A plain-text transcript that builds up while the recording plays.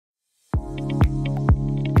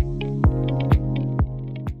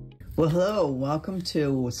Well, hello, welcome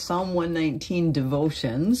to Psalm 119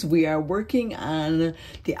 Devotions. We are working on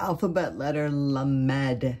the alphabet letter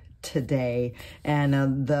Lamedh today, and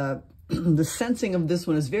the sensing of this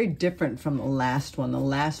one is very different from the last one. The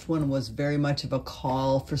last one was very much of a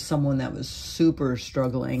call for someone that was super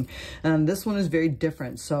struggling, and this one is very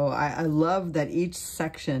different. So I love that each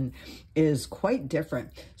section is quite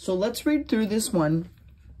different. So let's read through this one.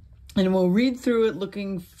 And we'll read through it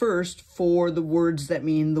looking first for the words that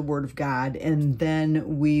mean the Word of God, and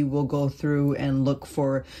then we will go through and look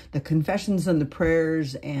for the confessions and the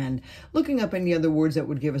prayers and looking up any other words that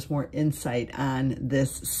would give us more insight on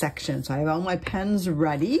this section. So I have all my pens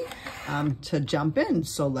ready to jump in.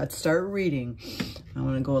 So let's start reading. I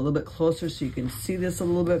want to go a little bit closer so you can see this a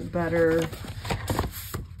little bit better.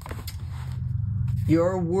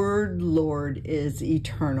 Your word, Lord, is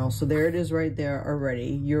eternal. So there it is right there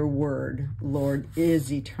already. Your word, Lord,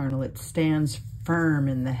 is eternal. It stands firm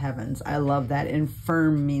in the heavens. I love that. And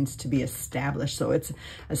firm means to be established. So it's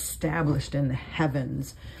established in the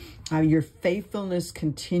heavens. Your faithfulness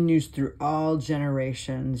continues through all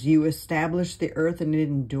generations. You establish the earth and it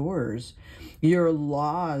endures. Your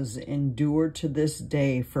laws endure to this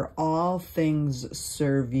day, for all things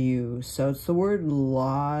serve you. So it's the word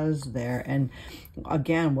laws there. And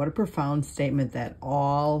again, what a profound statement that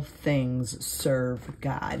all things serve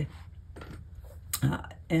God.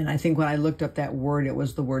 And I think when I looked up that word, it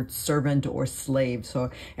was the word servant or slave.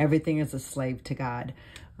 So everything is a slave to God.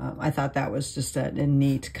 I thought that was just a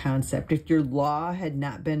neat concept. If your law had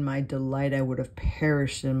not been my delight, I would have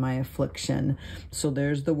perished in my affliction. So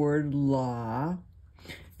there's the word law.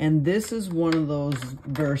 And this is one of those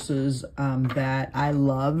verses that I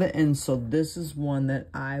love. And so this is one that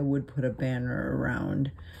I would put a banner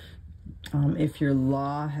around. If your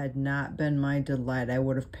law had not been my delight, I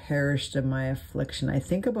would have perished in my affliction. I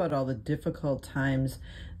think about all the difficult times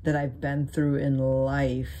that I've been through in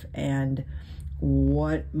life and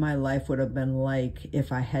what my life would have been like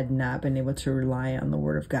if I had not been able to rely on the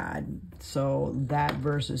Word of God. So that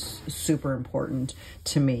verse is super important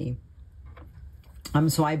to me.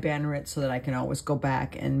 So I banner it so that I can always go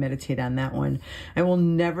back and meditate on that one. I will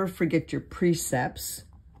never forget your precepts.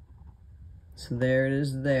 So there it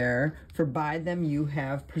is there. For by them you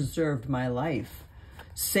have preserved my life.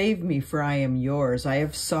 Save me, for I am yours. I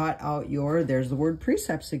have sought out there's the word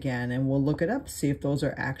precepts again, and we'll look it up, see if those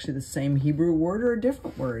are actually the same Hebrew word or a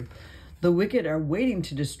different word. The wicked are waiting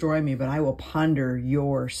to destroy me, but I will ponder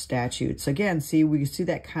your statutes. Again, see, we see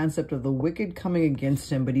that concept of the wicked coming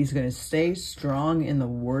against him, but he's going to stay strong in the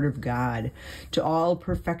Word of God. To all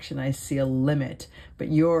perfection I see a limit,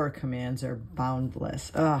 but your commands are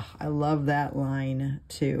boundless. I love that line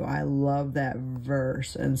too. I love that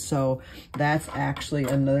verse. And so that's actually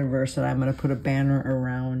another verse that I'm going to put a banner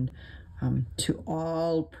around. To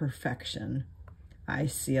all perfection I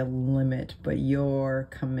see a limit, but your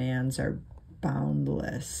commands are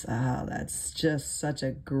boundless. That's just such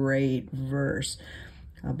a great verse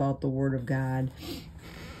about the Word of God.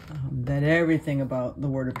 That everything about the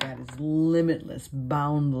Word of God is limitless,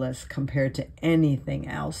 boundless compared to anything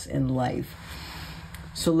else in life.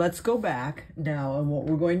 So let's go back now, and what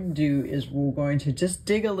we're going to do is we're going to just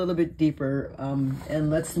dig a little bit deeper, and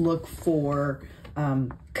let's look for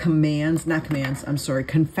confessions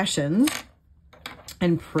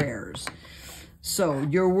and prayers. So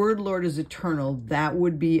your word, Lord, is eternal. That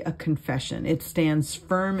would be a confession. It stands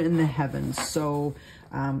firm in the heavens. So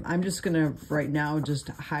I'm just going to right now just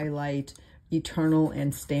highlight eternal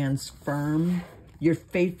and stands firm. Your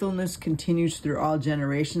faithfulness continues through all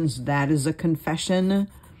generations. That is a confession.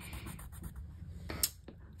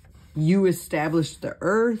 You established the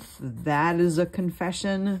earth. That is a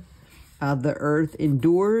confession. The earth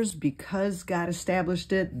endures because God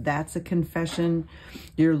established it. That's a confession.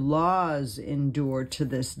 Your laws endure to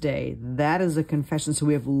this day. That is a confession. So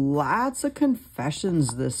we have lots of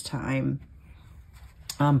confessions this time.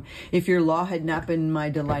 If your law had not been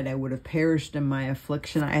my delight, I would have perished in my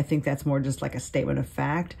affliction. I think that's more just like a statement of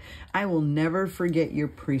fact. I will never forget your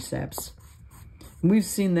precepts. We've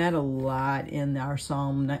seen that a lot in our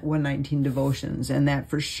Psalm 119 devotions, and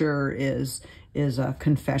that for sure is a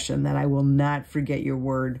confession that I will not forget your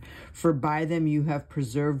word. For by them you have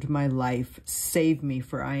preserved my life. Save me,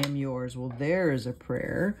 for I am yours. Well, there is a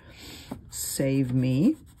prayer. Save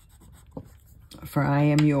me, for I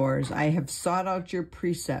am yours. I have sought out your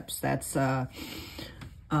precepts. That's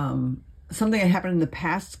something that happened in the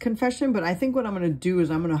past confession, but I think what I'm going to do is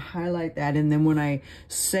I'm going to highlight that, and then when I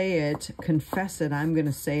say it, confess it, I'm going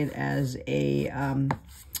to say it as a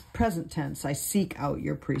present tense. I seek out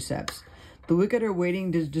your precepts. The wicked are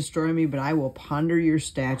waiting to destroy me, but I will ponder your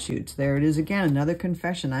statutes. There it is again, another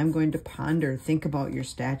confession. I'm going to ponder, think about your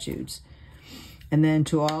statutes. And then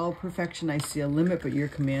to all perfection, I see a limit, but your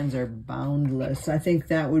commands are boundless. I think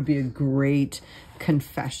that would be a great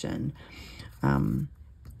confession.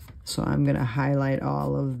 So I'm going to highlight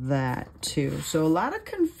all of that too. So a lot of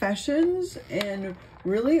confessions and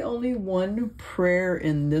really only one prayer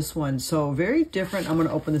in this one. So very different. I'm going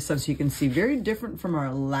to open this up so you can see. Very different from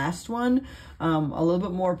our last one. A little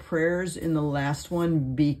bit more prayers in the last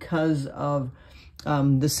one because of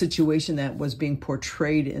the situation that was being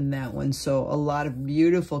portrayed in that one. So a lot of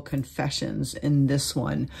beautiful confessions in this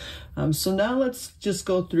one. So now let's just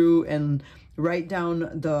go through and write down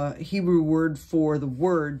the Hebrew word for the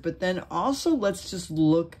word, but then also let's just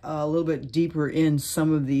look a little bit deeper in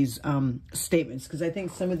some of these statements, because I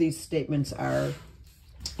think some of these statements are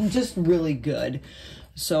just really good.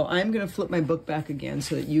 So I'm going to flip my book back again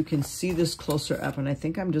so that you can see this closer up, and I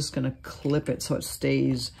think I'm just going to clip it so it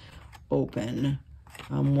stays open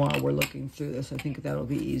while we're looking through this. I think that'll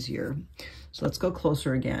be easier. So let's go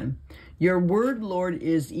closer again. Your word, Lord,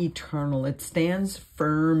 is eternal. It stands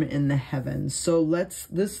firm in the heavens. So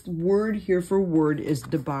this word here for word is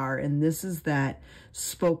debar, and this is that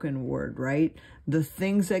spoken word, right? The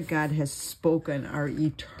things that God has spoken are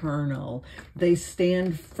eternal. They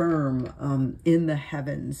stand firm in the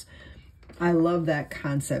heavens. I love that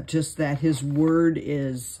concept, just that his word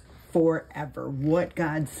is forever. What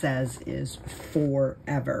God says is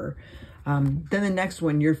forever. Then the next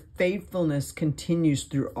one, your faithfulness continues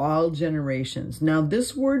through all generations. Now,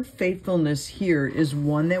 this word faithfulness here is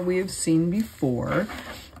one that we have seen before.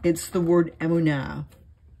 It's the word emunah.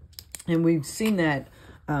 And we've seen that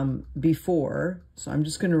before. So I'm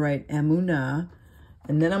just going to write emunah.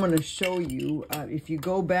 And then I'm going to show you, if you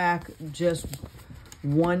go back just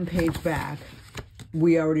one page back,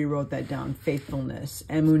 we already wrote that down. Faithfulness.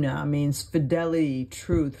 Emunah means fidelity,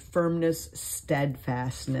 truth, firmness,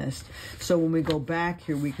 steadfastness. So when we go back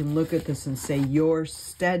here, we can look at this and say, your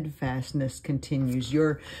steadfastness continues.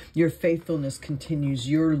 Your faithfulness continues.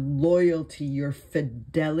 Your loyalty, your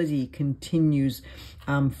fidelity continues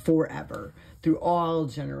forever through all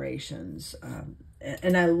generations.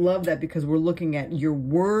 And I love that because we're looking at your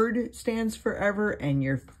word stands forever and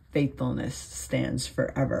your faithfulness stands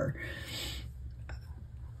forever.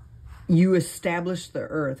 You established the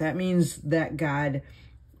earth. That means that God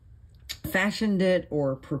fashioned it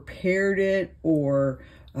or prepared it or,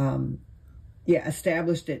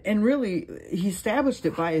 established it. And really, he established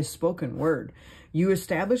it by his spoken word. You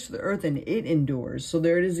established the earth and it endures. So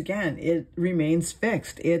there it is again. It remains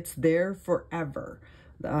fixed. It's there forever.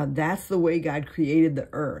 That's the way God created the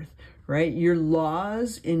earth, right? Your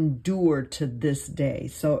laws endure to this day.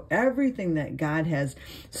 So everything that God has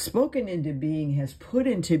spoken into being, has put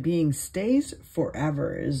into being, stays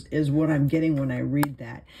forever is what I'm getting when I read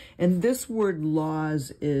that. And this word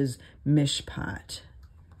laws is mishpat.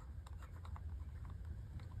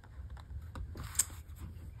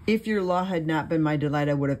 If your law had not been my delight,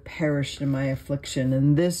 I would have perished in my affliction.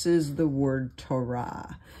 And this is the word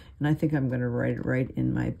Torah. And I think I'm going to write it right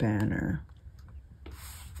in my banner.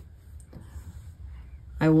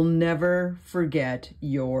 I will never forget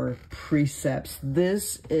your precepts.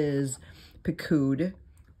 This is Pikud,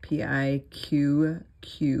 P-I-Q-Q-U-D,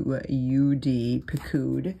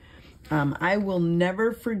 Pikud. I will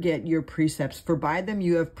never forget your precepts, for by them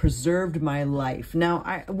you have preserved my life.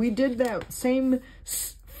 Now, we did that same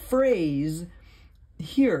phrase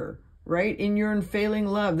here, right? In your unfailing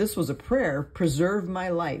love. This was a prayer, preserve my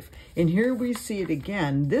life. And here we see it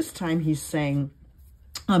again. This time he's saying,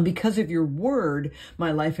 because of your word,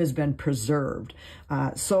 my life has been preserved.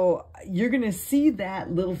 So you're going to see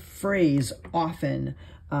that little phrase often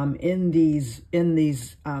in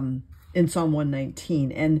Psalm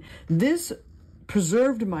 119. And this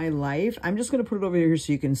preserved my life. I'm just going to put it over here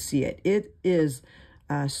so you can see it. It is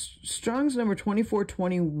Strong's number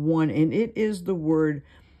 2421, and it is the word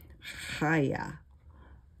chaya.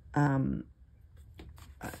 And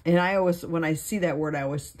I always, when I see that word, I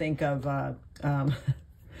always think of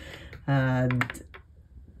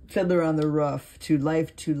Fiddler on the Roof, to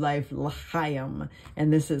life, l'chaim,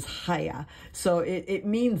 and this is chaya. So it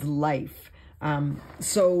means life.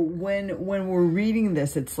 So when we're reading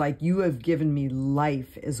this, it's like, you have given me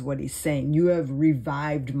life is what he's saying. You have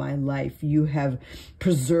revived my life. You have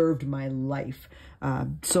preserved my life.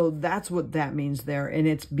 So that's what that means there. And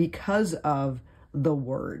it's because of the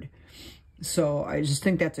word. So I just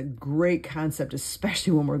think that's a great concept,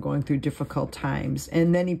 especially when we're going through difficult times.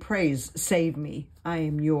 And then he prays, save me, I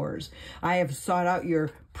am yours. I have sought out your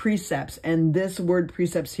precepts. And this word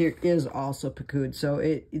precepts here is also pekud. So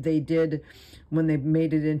they did, when they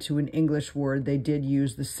made it into an English word, they did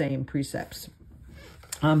use the same precepts.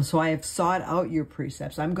 So I have sought out your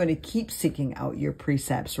precepts. I'm going to keep seeking out your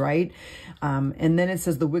precepts, right? And then it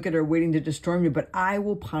says the wicked are waiting to destroy me, but I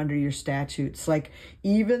will ponder your statutes. Like,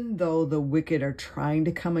 even though the wicked are trying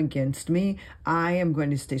to come against me, I am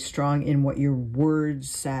going to stay strong in what your word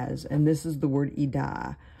says. And this is the word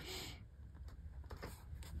idah.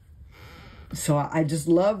 So I just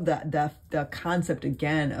love the concept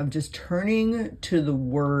again of just turning to the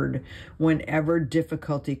word whenever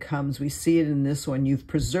difficulty comes. We see it in this one. You've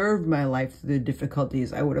preserved my life through the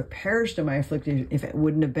difficulties. I would have perished in my affliction if it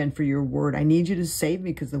wouldn't have been for your word. I need you to save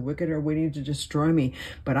me because the wicked are waiting to destroy me,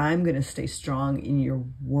 but I'm going to stay strong in your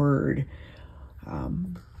word.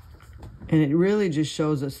 And it really just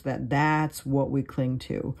shows us that that's what we cling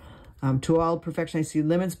to. To all perfection I see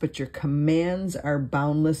limits, but your commands are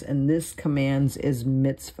boundless, and this commands is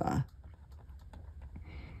mitzvah.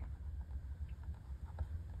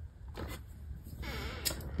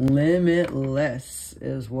 Limitless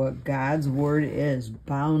is what God's word is,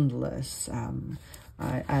 boundless.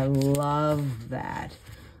 I love that.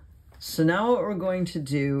 So now what we're going to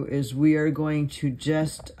do is we are going to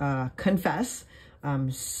just confess,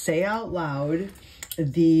 say out loud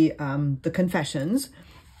the confessions.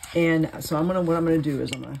 And so what I'm going to do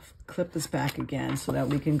is I'm going to clip this back again so that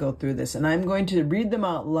we can go through this. And I'm going to read them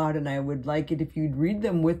out loud, and I would like it if you'd read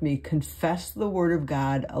them with me. Confess the word of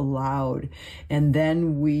God aloud, and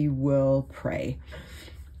then we will pray.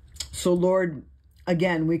 So Lord,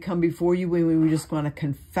 again, we come before you when we just want to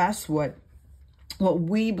confess what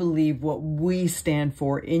we believe, what we stand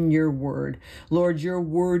for in your word. Lord, your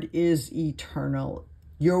word is eternal.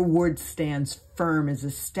 Your word stands firm, is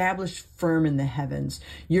established firm in the heavens.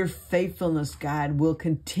 Your faithfulness, God, will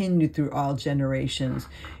continue through all generations.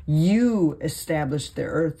 You established the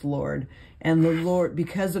earth, Lord. And the Lord,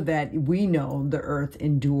 because of that, we know the earth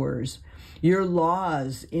endures. Your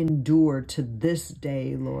laws endure to this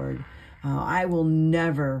day, Lord. I will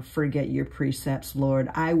never forget your precepts,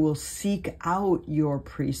 Lord. I will seek out your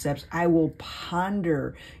precepts. I will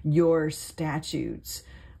ponder your statutes,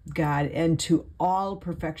 God, and to all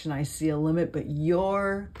perfection I see a limit, but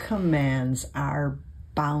your commands are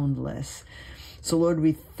boundless. So Lord,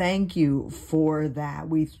 we thank you for that.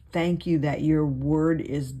 We thank you that your word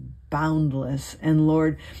is boundless. And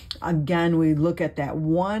Lord, again, we look at that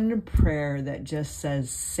one prayer that just says,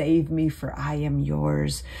 save me, for I am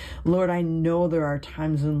yours. Lord, I know there are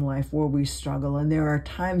times in life where we struggle, and there are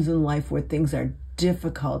times in life where things are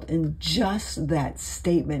difficult, and just that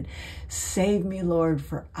statement, save me, Lord,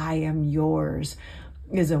 for I am yours,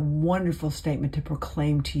 is a wonderful statement to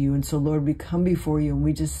proclaim to you. And so, Lord, we come before you and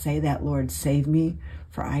we just say that, Lord, save me,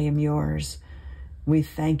 for I am yours. We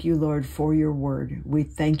thank you, Lord, for your word. We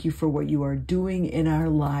thank you for what you are doing in our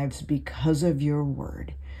lives because of your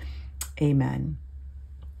word. Amen.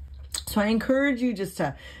 So I encourage you just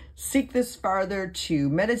to seek this farther, to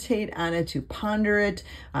meditate on it, to ponder it.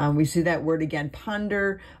 We see that word again,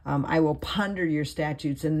 ponder. I will ponder your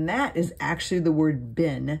statutes. And that is actually the word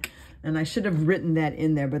bin. And I should have written that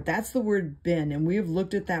in there, but that's the word bin. And we have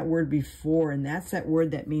looked at that word before, and that's that word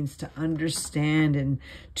that means to understand and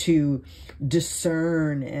to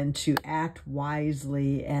discern and to act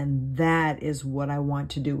wisely. And that is what I want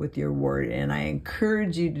to do with your word. And I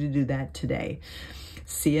encourage you to do that today.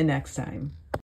 See you next time.